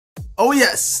Oh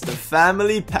yes, the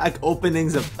family pack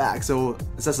openings are back. So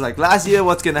just like last year,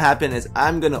 what's gonna happen is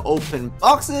I'm gonna open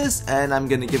boxes and I'm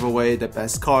gonna give away the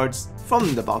best cards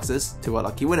from the boxes to a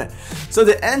lucky winner. So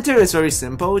the enter is very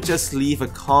simple. Just leave a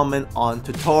comment on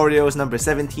tutorials number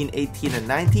 17, 18, and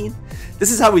 19.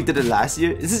 This is how we did it last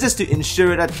year. This is just to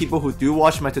ensure that people who do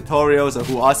watch my tutorials or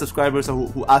who are subscribers or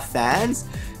who are fans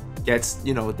gets,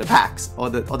 you know, the packs or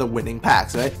the winning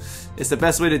packs, right? It's the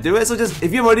best way to do it. So just,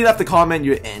 if you've already left a comment,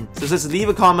 you're in. So just leave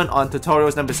a comment on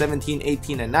tutorials number 17,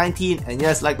 18, and 19. And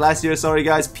yes, like last year, sorry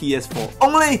guys, PS4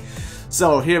 only.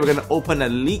 So here we're gonna open a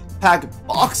leak pack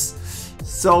box.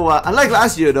 So unlike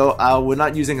last year though, we're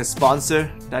not using a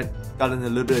sponsor. That got in a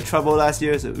little bit of trouble last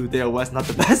year, so Udale was not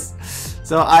the best.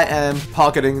 So I am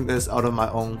pocketing this out of my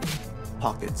own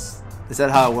pockets. Is that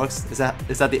how it works? Is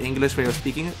that the English way of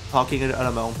speaking it? Pocketing it out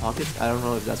of my own pockets? I don't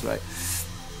know if that's right.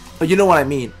 But you know what I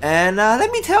mean. And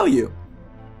let me tell you,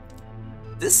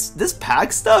 this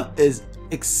pack stuff is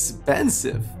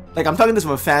expensive. Like, I'm talking this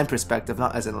from a fan perspective,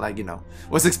 not as in like, you know,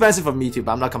 well, it's expensive for me too,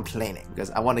 but I'm not complaining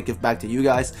because I want to give back to you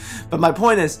guys. But my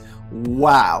point is,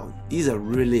 wow, these are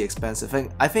really expensive.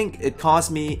 I think it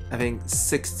cost me, I think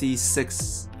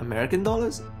 66 American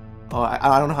dollars. Oh,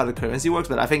 I don't know how the currency works,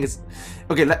 but I think it's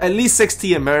okay, at least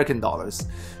 60 American dollars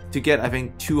to get, I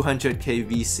think, 200k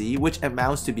VC, which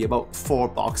amounts to be about 4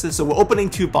 boxes. So we're opening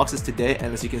 2 boxes today,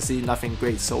 and as you can see, nothing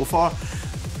great so far.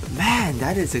 But man,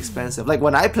 that is expensive. Like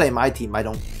when I play my team, I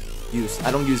don't use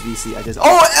VC. I just,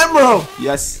 oh, Emerald!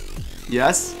 Yes,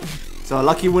 yes. So a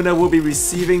lucky winner will be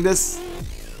receiving this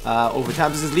over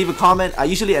time. So just leave a comment. I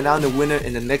usually announce the winner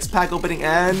in the next pack opening,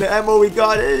 and the Emerald we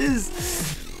got is.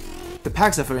 The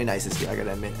packs are very nice this year, I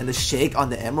gotta admit. And the shake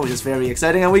on the Emerald is very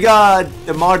exciting. And we got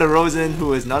DeMar DeRozan,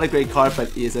 who is not a great card,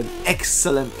 but is an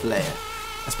excellent player.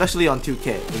 Especially on 2K.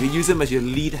 If you use him as your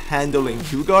lead handling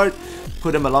 2 guard,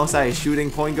 put him alongside a shooting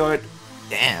point guard,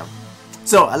 damn.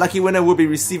 So, a lucky winner will be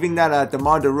receiving that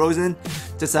DeMar DeRozan.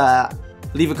 Just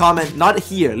leave a comment, not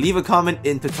here, leave a comment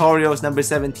in tutorials number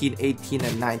 17, 18,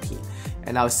 and 19.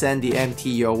 And I'll send the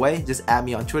MT your way. Just add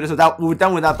me on Twitter. So that we're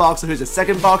done with that box. So here's the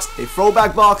second box, a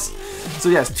throwback box. So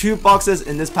yes, 2 boxes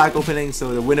in this pack opening.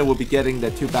 So the winner will be getting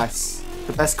the 2 packs,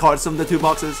 the best cards from the 2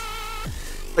 boxes.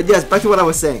 But yes, back to what I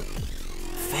was saying.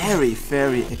 Very,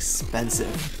 very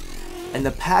expensive. And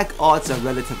the pack odds are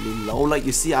relatively low. Like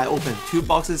you see, I opened 2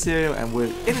 boxes here, and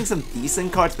we're getting some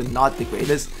decent cards, but not the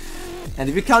greatest. And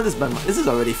if you count this by month, this is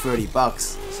already 30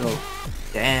 bucks. So,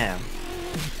 damn.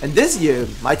 And this year,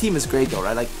 my team is great though,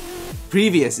 right? Like,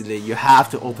 previously, you have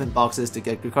to open boxes to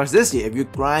get good cards. This year, if you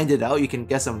grind it out, you can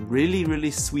get some really,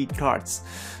 really sweet cards.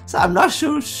 So I'm not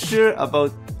sure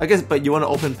about, I guess, but you want to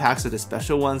open packs with the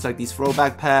special ones, like these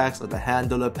throwback packs, or the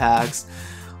handler packs,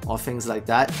 or things like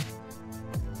that.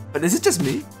 But is it just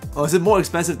me? Or is it more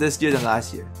expensive this year than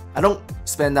last year? I don't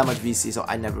spend that much VC, so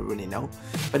I never really know.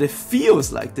 But it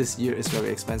feels like this year is very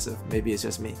expensive. Maybe it's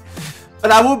just me.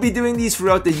 But I will be doing these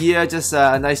throughout the year. Just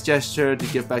a nice gesture to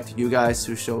give back to you guys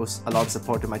who shows a lot of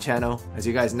support to my channel. As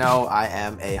you guys know, I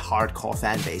am a hardcore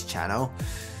fan-based channel.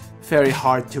 Very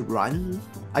hard to run.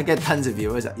 I get tons of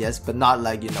viewers, yes, but not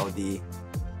like, you know,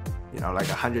 like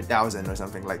 100,000 or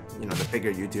something, like, you know, the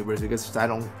bigger YouTubers, because I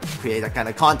don't create that kind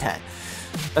of content.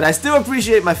 But I still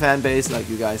appreciate my fan base. Like,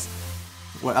 you guys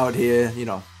were out here, you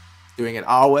know, doing it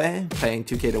our way, playing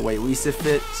 2K the way we see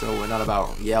fit. So we're not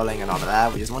about yelling and all of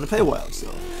that. We just want to play well.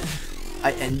 So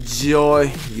I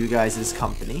enjoy you guys'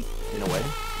 company in a way,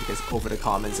 because over the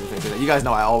comments and things like that. You guys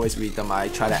know I always read them. I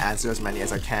try to answer as many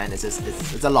as I can. It's just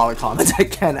it's a lot of comments. I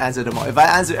can't answer them all. If I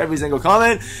answer every single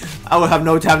comment, I will have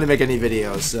no time to make any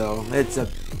videos. So it's a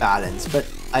balance. But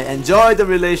I enjoy the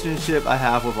relationship I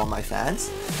have with all my fans.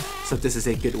 So this is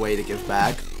a good way to give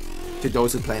back to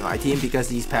those who play my team, because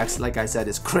these packs, like I said,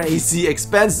 is crazy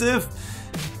expensive.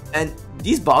 And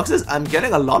these boxes, I'm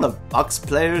getting a lot of Bucks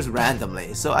players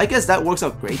randomly. So I guess that works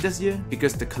out great this year,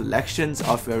 because the collections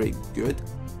are very good.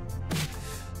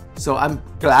 So I'm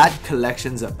glad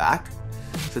collections are back.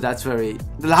 So that's very...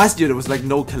 Last year there was like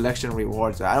no collection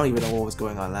rewards. I don't even know what was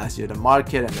going on last year. The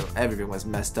market and everything was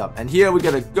messed up. And here we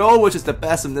got a goal, which is the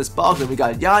best in this box. And we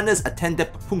got Giannis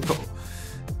Antetokounmpo.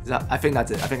 I think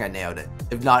that's it. I think I nailed it.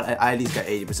 If not, I at least got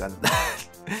 80% of that.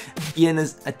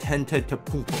 Giannis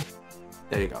Antetokounmpo.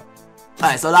 There you go.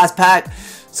 Alright, so last pack.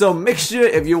 So make sure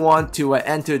if you want to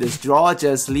enter this draw,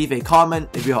 just leave a comment.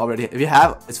 If you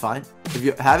have, it's fine. If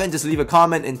you haven't, just leave a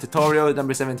comment in tutorial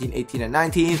number 17, 18, and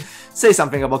 19. Say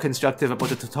something about constructive about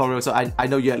the tutorial, so I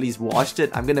know you at least watched it.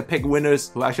 I'm gonna pick winners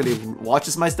who actually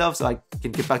watches my stuff, so I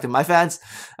can get back to my fans.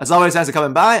 As always, thanks for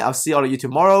coming by. I'll see all of you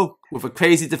tomorrow with a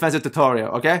crazy defensive tutorial,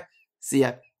 okay? See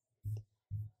ya.